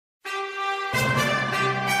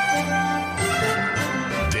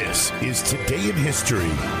is Today in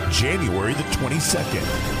History, January the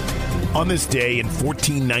 22nd. On this day in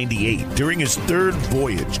 1498, during his third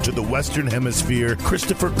voyage to the Western Hemisphere,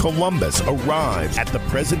 Christopher Columbus arrived at the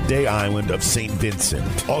present-day island of St.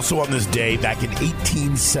 Vincent. Also on this day, back in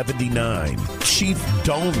 1879, Chief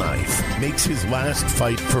Dullknife makes his last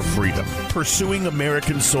fight for freedom. Pursuing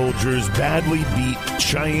American soldiers badly beat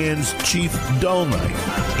Cheyenne's Chief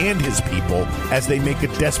Dullknife and his people as they make a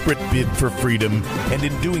desperate bid for freedom, and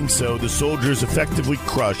in doing so, the soldiers effectively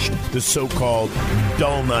crush the so-called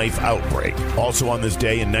Dullknife outbreak. Also on this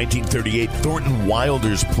day in 1938, Thornton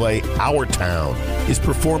Wilder's play Our Town is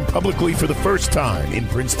performed publicly for the first time in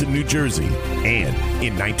Princeton, New Jersey. And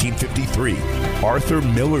in 1953, Arthur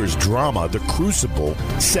Miller's drama The Crucible,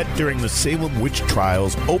 set during the Salem witch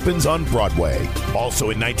trials, opens on Broadway. Also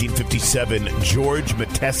in 1957, George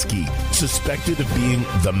Metesky, suspected of being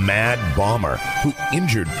the Mad Bomber, who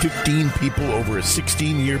injured 15 people over a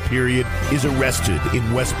 16-year period, is arrested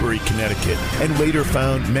in Westbury, Connecticut, and later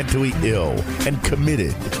found mentally ill and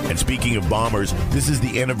committed. And speaking of bombers, this is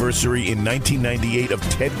the anniversary in 1998 of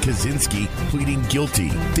Ted Kaczynski pleading guilty.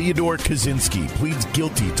 Theodore Kaczynski pleads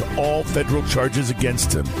guilty to all federal charges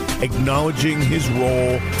against him, acknowledging his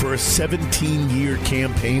role for a 17-year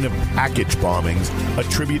campaign of package bombings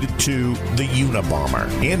attributed to the Unabomber.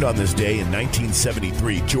 And on this day in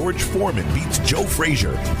 1973, George Foreman beats Joe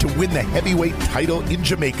Frazier to win the heavyweight title in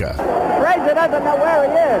Jamaica. Frazier doesn't know where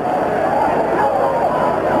he is.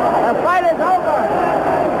 The fight is over.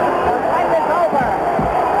 The fight is over.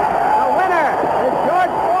 The winner is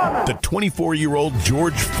George Foreman. The 24-year-old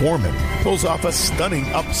George Foreman pulls off a stunning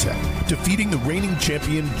upset, defeating the reigning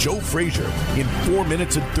champion Joe Frazier in 4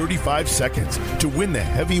 minutes and 35 seconds to win the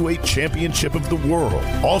heavyweight championship of the world.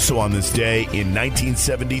 Also on this day in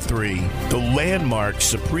 1973, the landmark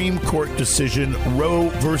Supreme Court decision Roe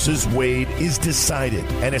v. Wade is decided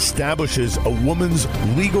and establishes a woman's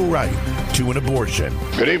legal right to an abortion.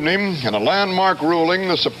 Good evening. In a landmark ruling,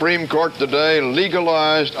 the Supreme Court today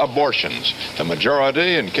legalized abortions. The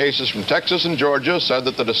majority in cases from Texas and Georgia said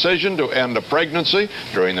that the decision to end a pregnancy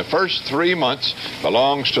during the first 3 months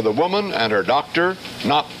belongs to the woman and her doctor,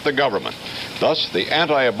 not the government. Thus, the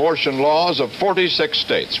anti-abortion laws of 46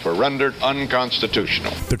 states were rendered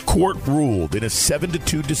unconstitutional. The court ruled in a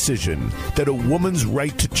 7-2 decision that a woman's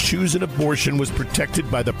right to choose an abortion was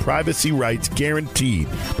protected by the privacy rights guaranteed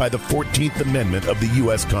by the 14th Amendment of the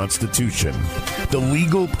U.S. Constitution. The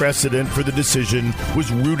legal precedent for the decision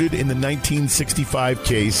was rooted in the 1965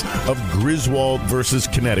 case of Griswold versus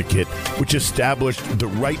Connecticut, which established the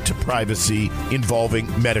right to privacy involving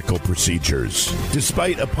medical procedures.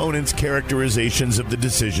 Despite opponents' characterizations of the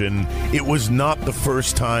decision, it was not the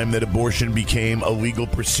first time that abortion became a legal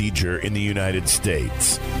procedure in the United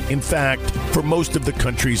States. In fact, for most of the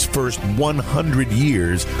country's first 100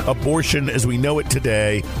 years, abortion as we know it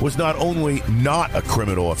today was not only not a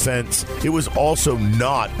criminal offense, it was also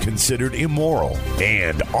not considered immoral.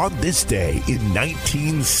 And on this day in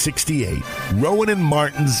 1968, Rowan and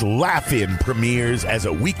Martin's Laugh-In premieres as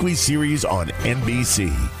a weekly series on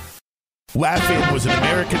NBC. Laugh-In was an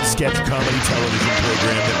American sketch comedy television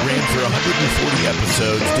program that ran for 140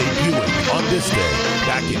 episodes, debuting on this day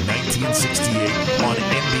back in 1968 on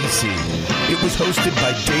NBC. It was hosted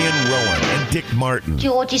by Dan Rowan and Dick Martin.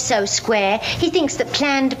 George is so square, he thinks that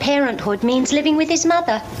Planned Parenthood means living with his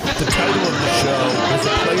mother. The title of the show was a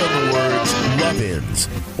play on the words love-ins,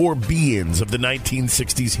 or be-ins of the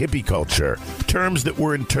 1960s hippie culture, terms that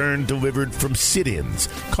were in turn delivered from sit-ins,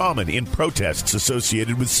 common in protests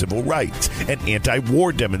associated with civil rights and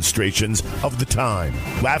anti-war demonstrations of the time.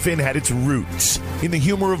 Laugh-In had its roots in the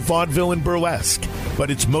humor of vaudeville and burlesque,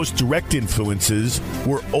 but its most direct influences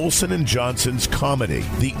were Olson and Johnson's comedy,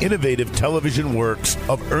 the innovative television works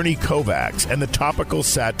of Ernie Kovacs, and the topical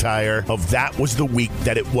satire of That Was the Week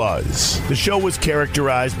That It Was. The show was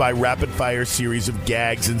characterized by rapid-fire series of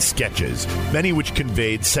gags and sketches, many which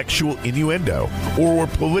conveyed sexual innuendo or were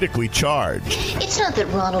politically charged. It's not that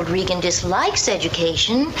Ronald Reagan dislikes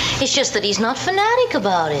education, it's just that he's not fanatic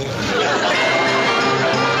about it.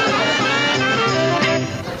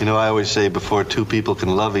 You know, I always say before two people can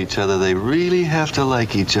love each other, they really have to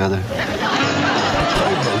like each other. The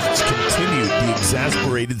co-hosts continued the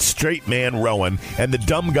exasperated straight man Rowan and the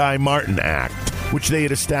dumb guy Martin act, which they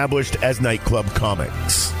had established as nightclub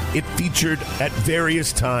comics. It featured at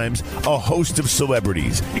various times a host of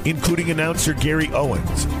celebrities, including announcer Gary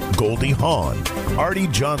Owens, Goldie Hawn, Artie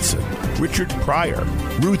Johnson, Richard Pryor,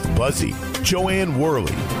 Ruth Buzzy, Joanne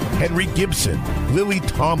Worley, Henry Gibson, Lily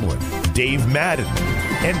Tomlin, Dave Madden,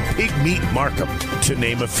 and Pigmeat Markham, to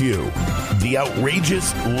name a few. The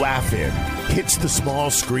outrageous Laugh-In hits the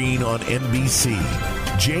small screen on NBC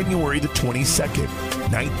January the 22nd,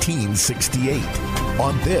 1968,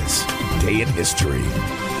 on this day in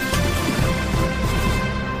history.